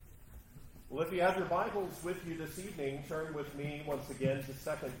Well, if you have your Bibles with you this evening, turn with me once again to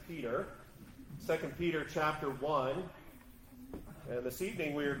 2 Peter. 2 Peter chapter 1. And this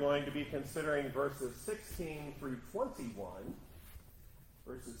evening we are going to be considering verses 16 through 21.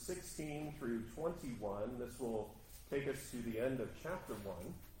 Verses 16 through 21. This will take us to the end of chapter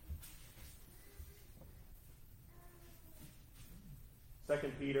 1. 2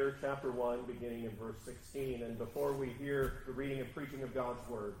 Peter chapter 1, beginning in verse 16. And before we hear the reading and preaching of God's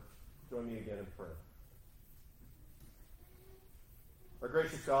Word, join me again in prayer. Our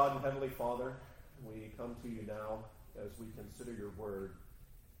gracious God and Heavenly Father, we come to you now as we consider your Word.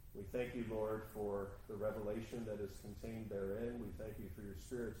 We thank you, Lord, for the revelation that is contained therein. We thank you for your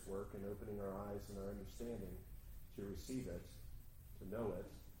Spirit's work in opening our eyes and our understanding to receive it, to know it,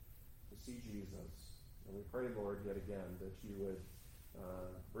 to see Jesus. And we pray, Lord, yet again, that you would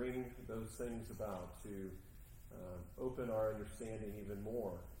bring those things about to open our understanding even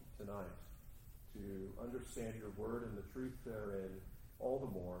more tonight, to understand your word and the truth therein all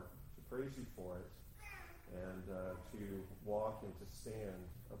the more, to praise you for it, and to walk and to stand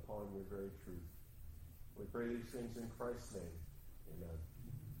upon your very truth. We pray these things in Christ's name. Amen.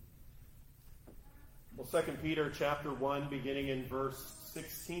 Well, 2 Peter chapter 1, beginning in verse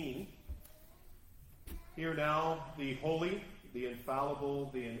 16. Hear now the holy, the infallible,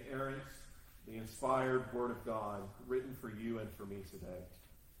 the inerrant, the inspired word of God, written for you and for me today.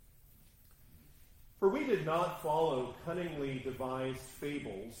 For we did not follow cunningly devised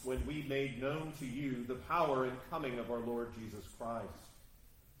fables when we made known to you the power and coming of our Lord Jesus Christ,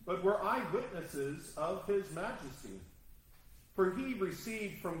 but were eyewitnesses of his majesty. For he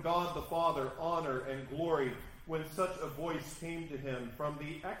received from God the Father honor and glory when such a voice came to him from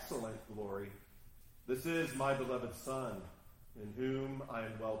the excellent glory. This is my beloved Son, in whom I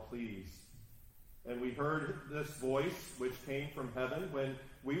am well pleased. And we heard this voice which came from heaven when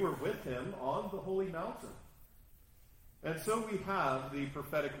we were with him on the holy mountain. And so we have the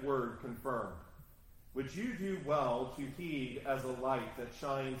prophetic word confirmed, which you do well to heed as a light that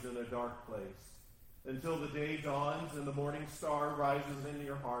shines in a dark place, until the day dawns and the morning star rises in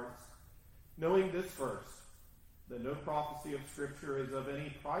your hearts, knowing this first, that no prophecy of Scripture is of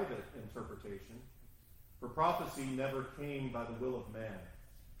any private interpretation. For prophecy never came by the will of man,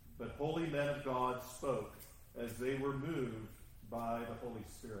 but holy men of God spoke as they were moved by the Holy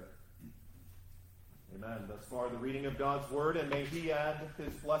Spirit. Amen. Thus far the reading of God's Word, and may he add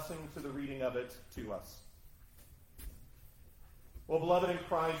his blessing to the reading of it to us. Well, beloved in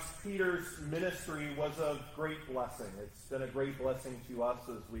Christ, Peter's ministry was of great blessing. It's been a great blessing to us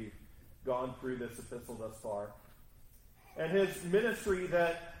as we've gone through this epistle thus far. And his ministry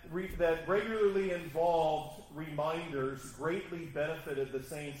that regularly involved reminders greatly benefited the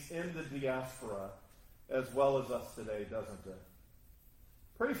saints in the diaspora as well as us today, doesn't it?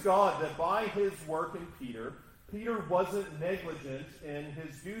 Praise God that by his work in Peter wasn't negligent in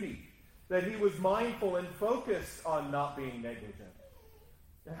his duty, that he was mindful and focused on not being negligent.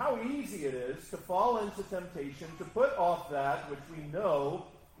 And how easy it is to fall into temptation to put off that which we know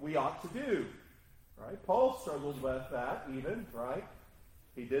we ought to do. Right? Paul struggled with that even, right?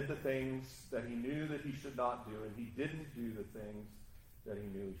 He did the things that he knew that he should not do, and he didn't do the things that he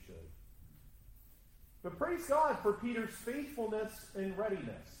knew he should. But praise God for Peter's faithfulness and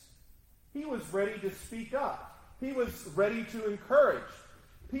readiness. He was ready to speak up. He was ready to encourage.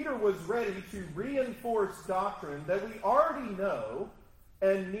 Peter was ready to reinforce doctrine that we already know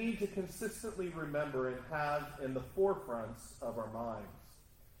and need to consistently remember and have in the forefronts of our minds,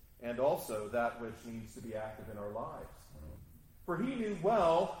 and also that which needs to be active in our lives. For he knew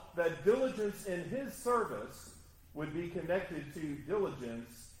well that diligence in his service would be connected to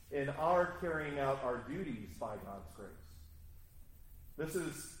diligence in our carrying out our duties by God's grace. This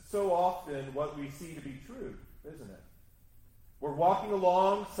is so often what we see to be true, isn't it? We're walking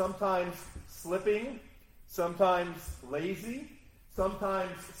along, sometimes slipping, sometimes lazy,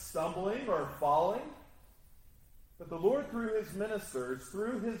 sometimes stumbling or falling. But the Lord, through his ministers,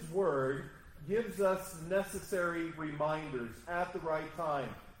 through his word, gives us necessary reminders at the right time,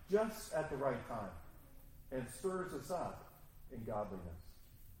 just at the right time, and stirs us up in godliness.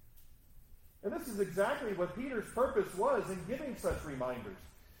 And this is exactly what Peter's purpose was in giving such reminders.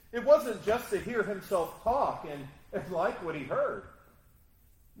 It wasn't just to hear himself talk and like what he heard.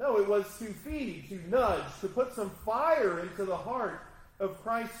 No, it was to feed, to nudge, to put some fire into the heart of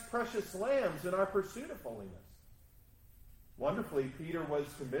Christ's precious lambs in our pursuit of holiness. Wonderfully, Peter was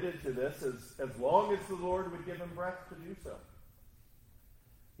committed to this as long as the Lord would give him breath to do so.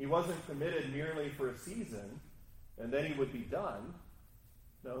 He wasn't committed merely for a season, and then he would be done.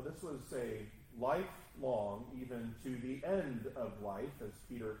 No, this was a life lifelong, even to the end of life, as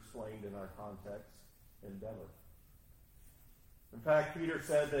Peter explained in our context, endeavor. In fact, Peter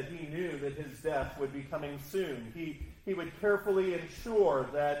said that he knew that his death would be coming soon. He would carefully ensure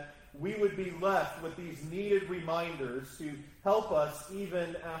that we would be left with these needed reminders to help us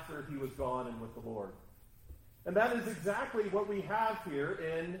even after he was gone and with the Lord. And that is exactly what we have here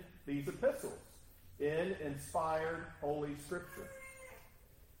in these epistles, in inspired Holy Scripture.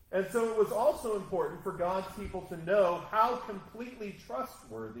 And so it was also important for God's people to know how completely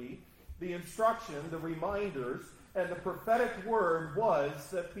trustworthy the instruction, the reminders, and the prophetic word was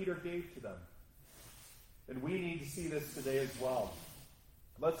that Peter gave to them. And we need to see this today as well.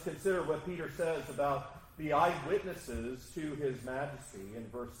 Let's consider what Peter says about the eyewitnesses to his majesty in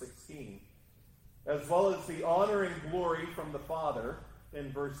verse 16, as well as the honor and glory from the Father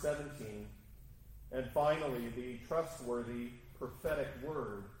in verse 17, and finally the trustworthy prophetic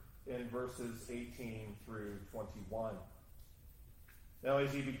word in verses 18 through 21. Now,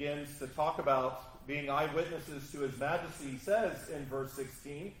 as he begins to talk about being eyewitnesses to his majesty, he says in verse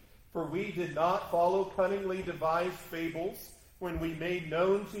 16, "For we did not follow cunningly devised fables when we made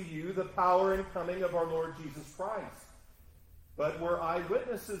known to you the power and coming of our Lord Jesus Christ, but were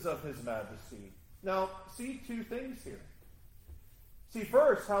eyewitnesses of his majesty." Now, see two things here. See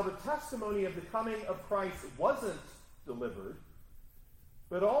first how the testimony of the coming of Christ wasn't delivered,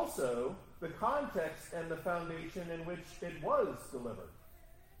 but also the context and the foundation in which it was delivered.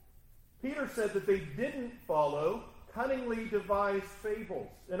 Peter said that they didn't follow cunningly devised fables.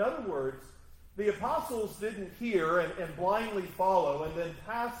 In other words, the apostles didn't hear and blindly follow and then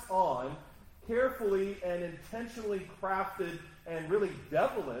pass on carefully and intentionally crafted and really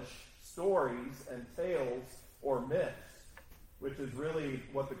devilish stories and tales or myths, which is really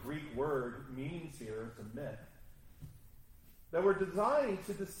what the Greek word means here. It's a myth, that were designed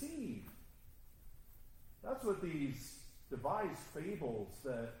to deceive. That's what these devised fables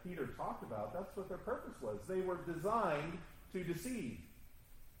that Peter talked about, that's what their purpose was. They were designed to deceive.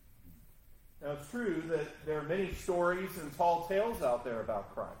 Now, it's true that there are many stories and tall tales out there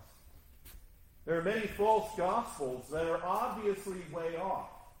about Christ. There are many false gospels that are obviously way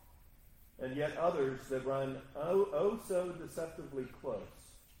off, and yet others that run oh so deceptively close.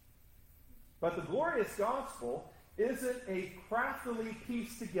 But the glorious gospel isn't a craftily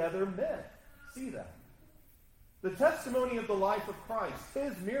pieced together myth. See that? The testimony of the life of Christ,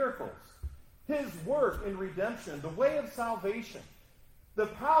 his miracles, his work in redemption, the way of salvation, the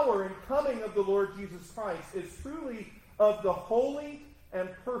power and coming of the Lord Jesus Christ is truly of the holy and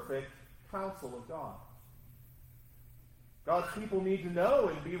perfect counsel of God. God's people need to know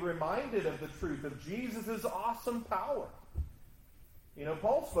and be reminded of the truth of Jesus' awesome power. You know,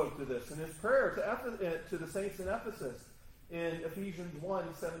 Paul spoke to this in his prayer to the saints in Ephesus in Ephesians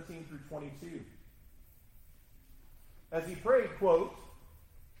 1, 17 through 22. As he prayed, quote,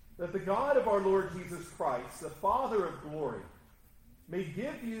 "that the God of our Lord Jesus Christ, the Father of glory, may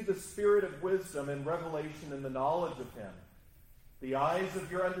give you the spirit of wisdom and revelation in the knowledge of him, the eyes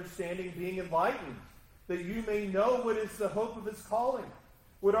of your understanding being enlightened, that you may know what is the hope of his calling,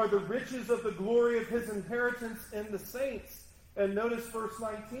 what are the riches of the glory of his inheritance in the saints." And notice verse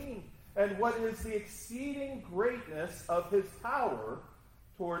 19, "and what is the exceeding greatness of his power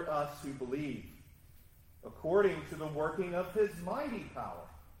toward us who believe, according to the working of his mighty power,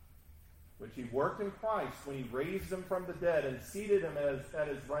 which he worked in Christ when he raised him from the dead and seated him at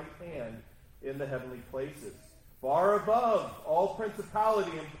his right hand in the heavenly places, far above all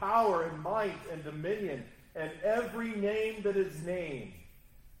principality and power and might and dominion and every name that is named,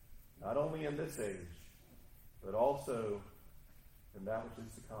 not only in this age, but also in that which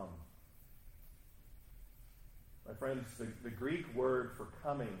is to come." My friends, the Greek word for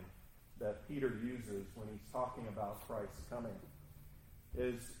coming that Peter uses when he's talking about Christ's coming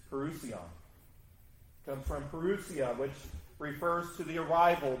is parousia. It comes from parousia, which refers to the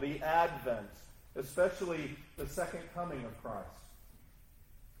arrival, the advent, especially the second coming of Christ.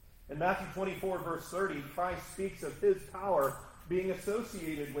 In Matthew 24, verse 30, Christ speaks of his power being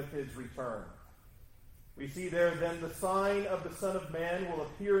associated with his return. We see there, "then the sign of the Son of Man will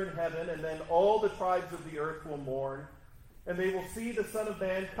appear in heaven, and then all the tribes of the earth will mourn, and they will see the Son of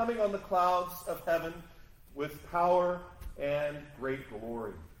Man coming on the clouds of heaven with power and great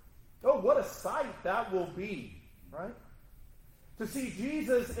glory." Oh, what a sight that will be, right? To see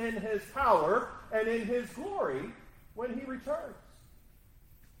Jesus in his power and in his glory when he returns.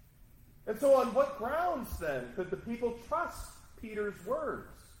 And so on what grounds, then, could the people trust Peter's words?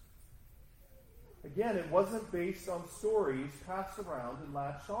 Again, it wasn't based on stories passed around and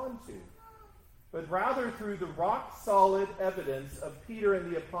latched onto, but rather through the rock-solid evidence of Peter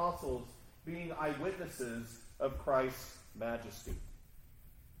and the apostles being eyewitnesses of Christ's majesty.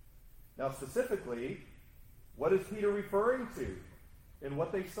 Now, specifically, what is Peter referring to in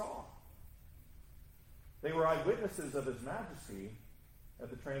what they saw? They were eyewitnesses of his majesty at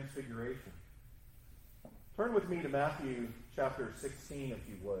the Transfiguration. Turn with me to Matthew chapter 16, if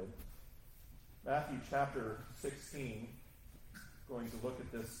you would. Matthew chapter 16. Going to look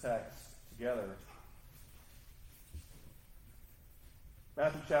at this text together.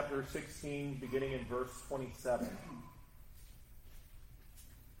 Matthew chapter 16, beginning in verse 27.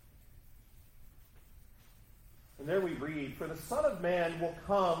 And there we read, "For the Son of Man will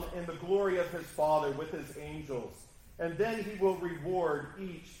come in the glory of his Father with his angels, and then he will reward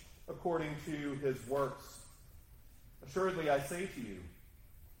each according to his works. Assuredly, I say to you,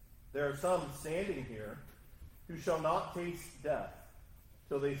 there are some standing here who shall not taste death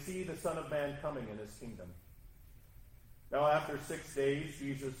till they see the Son of Man coming in his kingdom." Now after 6 days,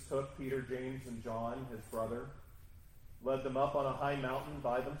 Jesus took Peter, James, and John, his brother, led them up on a high mountain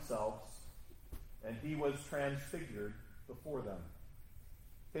by themselves, and he was transfigured before them.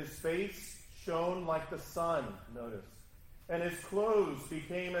 His face shone like the sun, notice, and his clothes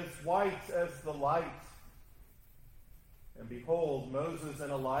became as white as the light. And behold, Moses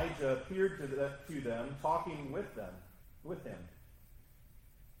and Elijah appeared to them, talking with him.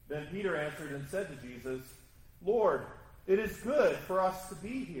 Then Peter answered and said to Jesus, "Lord, it is good for us to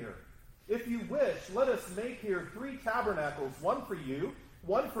be here. If you wish, let us make here 3 tabernacles, one for you,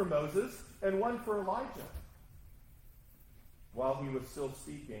 one for Moses, and one for Elijah." While he was still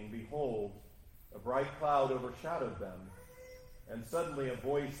speaking, behold, a bright cloud overshadowed them, and suddenly a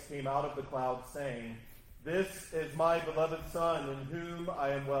voice came out of the cloud saying, "This is my beloved Son, in whom I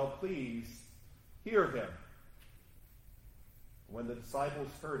am well pleased. Hear him." When the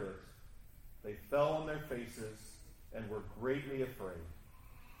disciples heard it, they fell on their faces and were greatly afraid.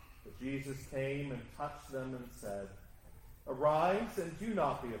 But Jesus came and touched them and said, "Arise and do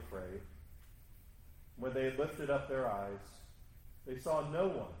not be afraid." When they had lifted up their eyes, they saw no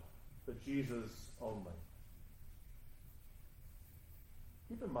one but Jesus only.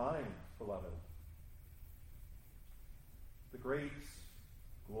 Keep in mind, beloved, the great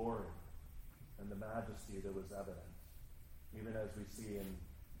glory and the majesty that was evident, even as we see in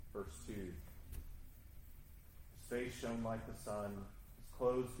verse 2. His face shone like the sun, his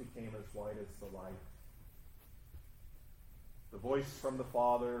clothes became as white as the light. The voice from the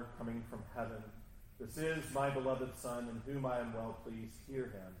Father coming from heaven, "This is my beloved Son, in whom I am well pleased. Hear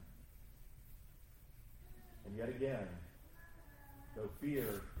him." And yet again, though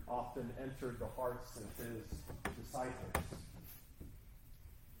fear often entered the hearts of his disciples,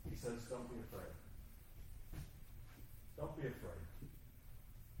 he says, "Don't be afraid. Don't be afraid."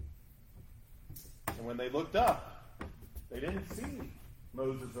 And when they looked up, they didn't see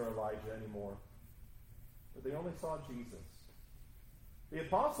Moses or Elijah anymore, but they only saw Jesus. The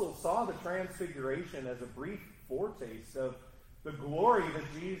apostles saw the Transfiguration as a brief foretaste of the glory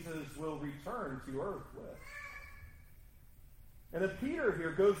that Jesus will return to earth with. And then Peter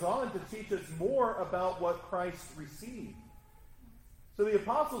here goes on to teach us more about what Christ received. So the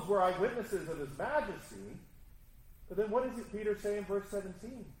apostles were eyewitnesses of his majesty, but then what does Peter say in verse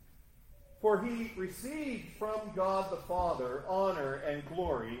 17? "For he received from God the Father honor and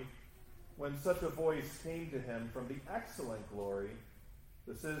glory when such a voice came to him from the excellent glory,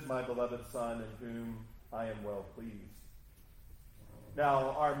 'This is my beloved Son, in whom I am well pleased.'"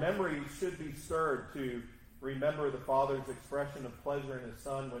 Now, our memories should be stirred to remember the Father's expression of pleasure in his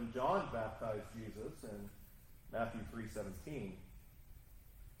Son when John baptized Jesus in Matthew 3:17.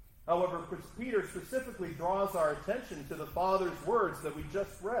 However, Peter specifically draws our attention to the Father's words that we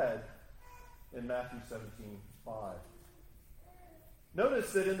just read in Matthew 17:5.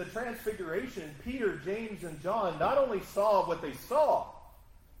 Notice that in the Transfiguration, Peter, James, and John not only saw what they saw,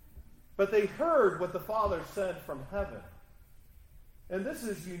 but they heard what the Father said from heaven. And this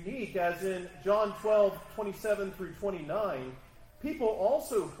is unique, as in John 12:27 through 29, people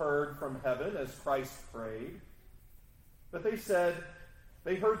also heard from heaven as Christ prayed, but they said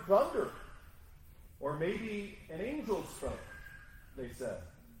they heard thunder, or maybe an angel spoke, they said.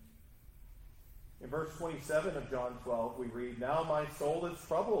 In verse 27 of John 12, we read, "Now my soul is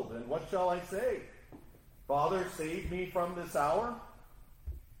troubled, and what shall I say? Father, save me from this hour?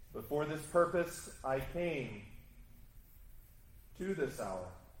 But for this purpose I came to this hour.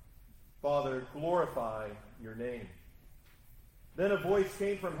 Father, glorify your name." Then a voice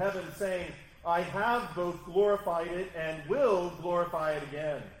came from heaven saying, "I have both glorified it and will glorify it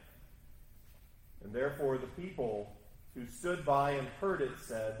again." And therefore the people who stood by and heard it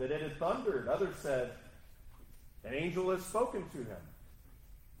said that it had thundered. Others said, "An angel has spoken to him."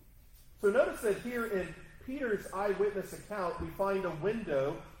 So notice that here in Peter's eyewitness account, we find a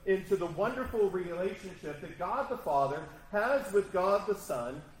window into the wonderful relationship that God the Father has with God the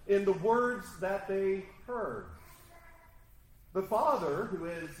Son in the words that they heard. The Father, who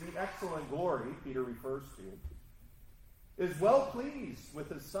is the excellent glory Peter refers to, is well pleased with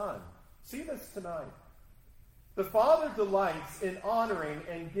his Son. See this tonight. The Father delights in honoring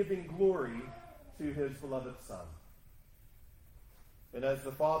and giving glory to his beloved Son. And as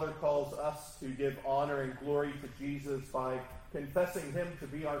the Father calls us to give honor and glory to Jesus by confessing him to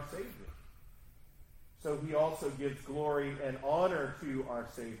be our Savior, so he also gives glory and honor to our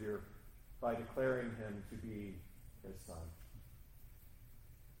Savior by declaring him to be his Son.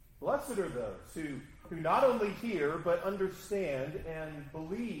 Blessed are those who not only hear, but understand and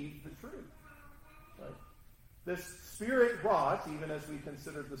believe the truth. Right? This Spirit-wrought, even as we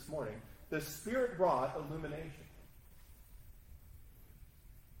considered this morning, this Spirit-wrought illumination.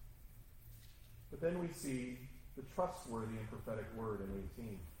 But then we see the trustworthy and prophetic word in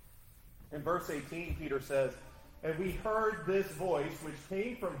 18. In verse 18, Peter says, "And we heard this voice which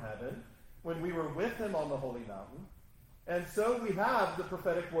came from heaven when we were with him on the holy mountain. And so we have the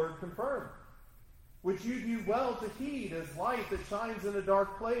prophetic word confirmed, which you do well to heed as light that shines in a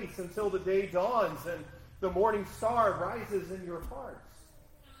dark place until the day dawns and the morning star rises in your hearts."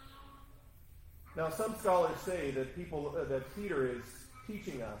 Now, some scholars say that Peter is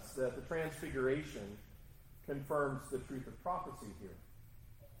teaching us that the transfiguration confirms the truth of prophecy here.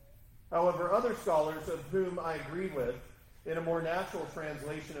 However, other scholars, of whom I agree with, in a more natural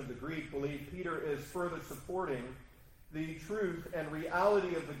translation of the Greek, believe Peter is further supporting the truth and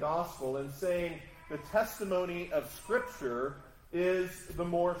reality of the gospel and saying the testimony of Scripture is the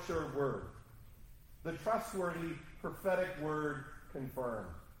more sure word. The trustworthy prophetic word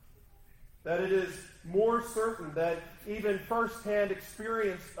confirmed. That it is more certain that even first-hand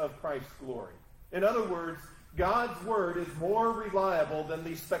experience of Christ's glory. In other words, God's word is more reliable than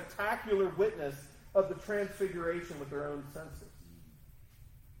the spectacular witness of the transfiguration with their own senses.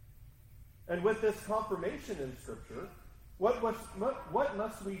 And with this confirmation in Scripture, what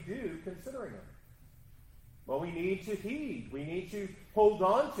must we do considering it? Well, we need to heed. We need to hold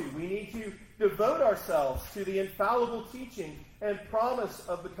on to. We need to devote ourselves to the infallible teaching and promise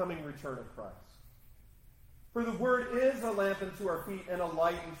of the coming return of Christ. For the Word is a lamp unto our feet and a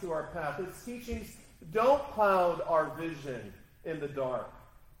light unto our path. Its teachings don't cloud our vision in the dark,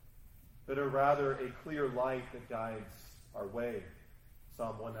 but are rather a clear light that guides our way.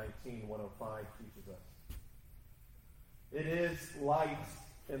 Psalm 119, 105 teaches us. It is light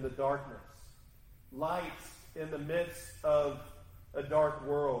in the darkness. Light in the midst of a dark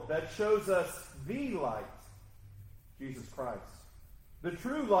world that shows us the light, Jesus Christ, the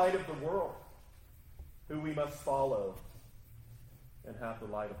true light of the world, who we must follow and have the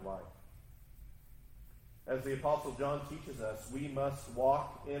light of life. As the Apostle John teaches us, we must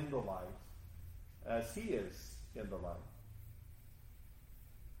walk in the light as he is in the light.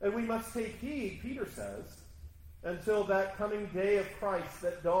 And we must take heed, Peter says, until that coming day of Christ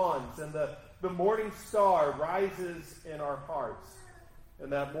that dawns and the morning star rises in our hearts.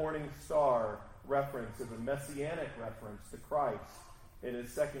 And that morning star reference is a messianic reference to Christ in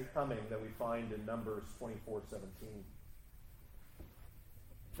his second coming that we find in Numbers 24:17.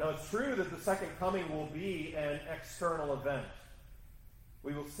 Now, it's true that the second coming will be an external event.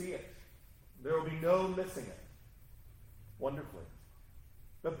 We will see it. There will be no missing it. Wonderfully.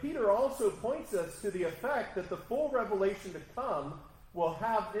 But Peter also points us to the effect that the full revelation to come will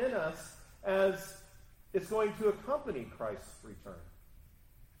have in us as it's going to accompany Christ's return.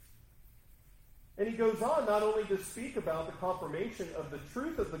 And he goes on not only to speak about the confirmation of the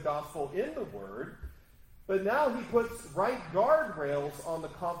truth of the gospel in the Word, but now he puts right guardrails on the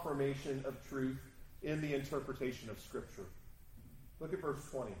confirmation of truth in the interpretation of Scripture. Look at verse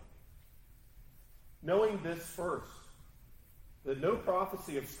 20. Knowing this first, that no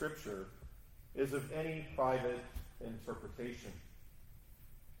prophecy of Scripture is of any private interpretation.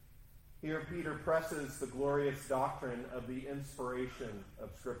 Here Peter presses the glorious doctrine of the inspiration of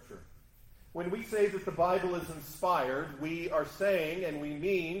Scripture. When we say that the Bible is inspired, we are saying and we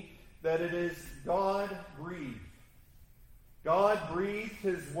mean that it is God-breathed. God breathed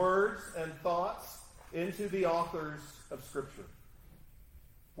his words and thoughts into the authors of Scripture.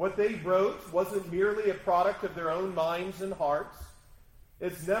 What they wrote wasn't merely a product of their own minds and hearts.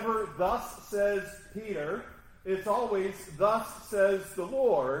 It's never, "Thus says Peter." It's always, "Thus says the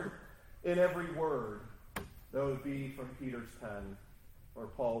Lord," in every word, though it be from Peter's pen, or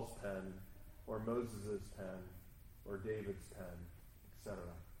Paul's pen, or Moses' pen, or David's pen,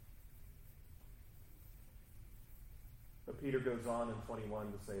 etc. But Peter goes on in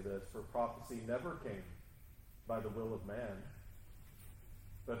 21 to say this, for prophecy never came by the will of man,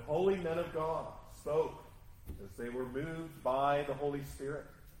 but holy men of God spoke as they were moved by the Holy Spirit.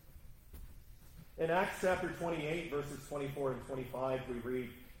 In Acts chapter 28, verses 24 and 25, we read,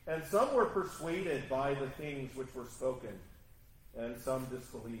 and some were persuaded by the things which were spoken, and some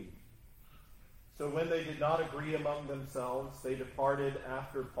disbelieved. So when they did not agree among themselves, they departed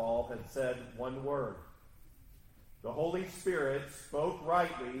after Paul had said one word. The Holy Spirit spoke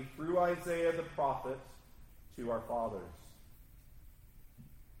rightly through Isaiah the prophet to our fathers.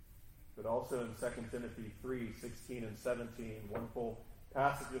 But also in 2 Timothy 3:16 and 17, wonderful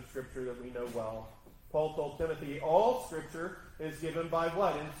passage of Scripture that we know well, Paul told Timothy, all Scripture is given by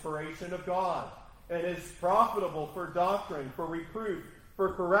what? Inspiration of God, and is profitable for doctrine, for reproof,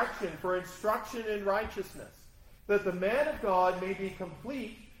 for correction, for instruction in righteousness, that the man of God may be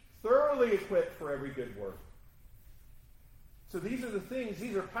complete, thoroughly equipped for every good work. So these are the things,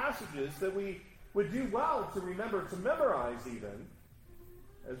 these are passages that we would do well to remember, to memorize even,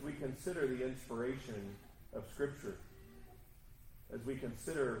 as we consider the inspiration of Scripture, as we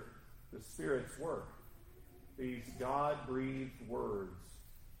consider the Spirit's work, these God-breathed words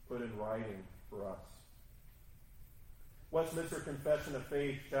put in writing for us. Westminster Confession of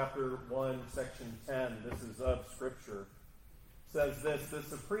Faith, chapter 1, section 10, this is of Scripture, says this, the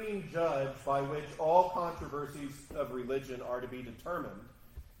supreme judge by which all controversies of religion are to be determined,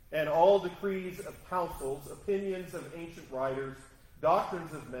 and all decrees of councils, opinions of ancient writers,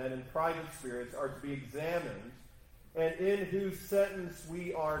 doctrines of men, and private spirits are to be examined, and in whose sentence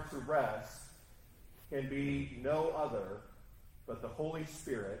we are to rest, can be no other but the Holy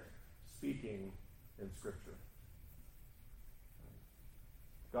Spirit speaking in Scripture.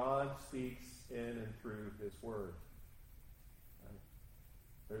 God speaks in and through His Word.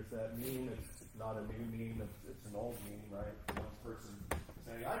 There's that meme, it's not a new meme, it's an old meme, right? One person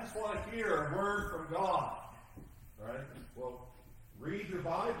saying, I just want to hear a word from God. Right? Well, read your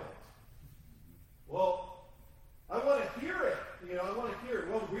Bible. Well, I want to hear it. I want to hear it.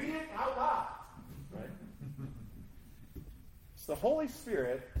 Well, read it out loud. Right? It's the Holy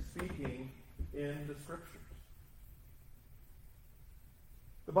Spirit speaking in the Scriptures.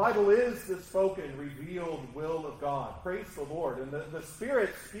 The Bible is the spoken, revealed will of God. Praise the Lord. And the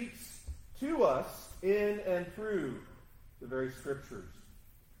Spirit speaks to us in and through the very Scriptures.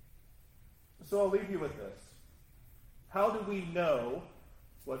 So I'll leave you with this. How do we know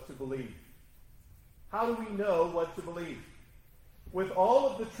what to believe? How do we know what to believe? With all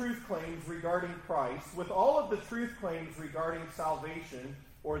of the truth claims regarding Christ, with all of the truth claims regarding salvation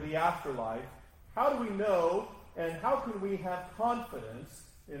or the afterlife, how do we know and how can we have confidence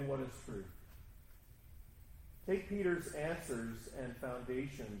in what is true? Take Peter's answers and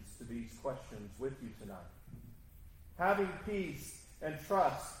foundations to these questions with you tonight. Having peace and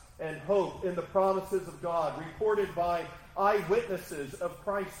trust and hope in the promises of God, reported by eyewitnesses of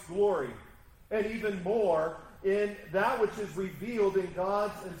Christ's glory, and even more in that which is revealed in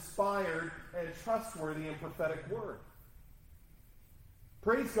God's inspired and trustworthy and prophetic word.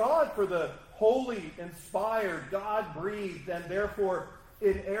 Praise God for the holy, inspired, God-breathed, and therefore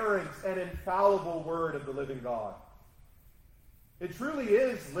inerrant and infallible word of the living God. It truly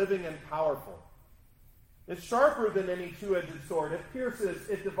is living and powerful. It's sharper than any two-edged sword. It pierces,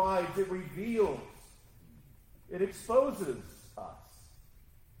 it divides, it reveals, it exposes us,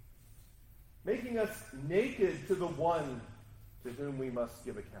 making us naked to the one to whom we must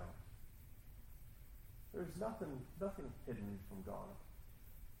give account. There's nothing hidden from God.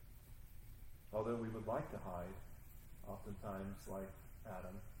 Although we would like to hide, oftentimes like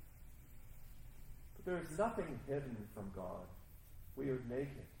Adam. But there is nothing hidden from God. We are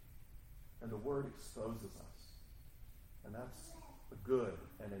naked, and the Word exposes us. And that's a good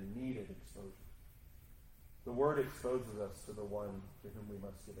and a needed exposure. The Word exposes us to the one to whom we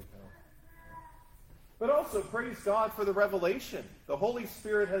must give account. But also, praise God for the revelation the Holy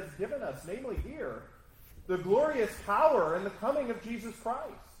Spirit has given us, namely here, the glorious power and the coming of Jesus Christ.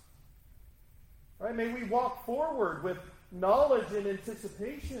 Right? May we walk forward with knowledge and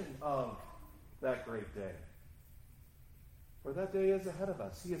anticipation of that great day. For that day is ahead of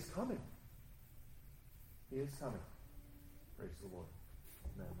us. He is coming. He is coming. Praise the Lord.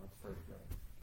 Amen. Let's pray together.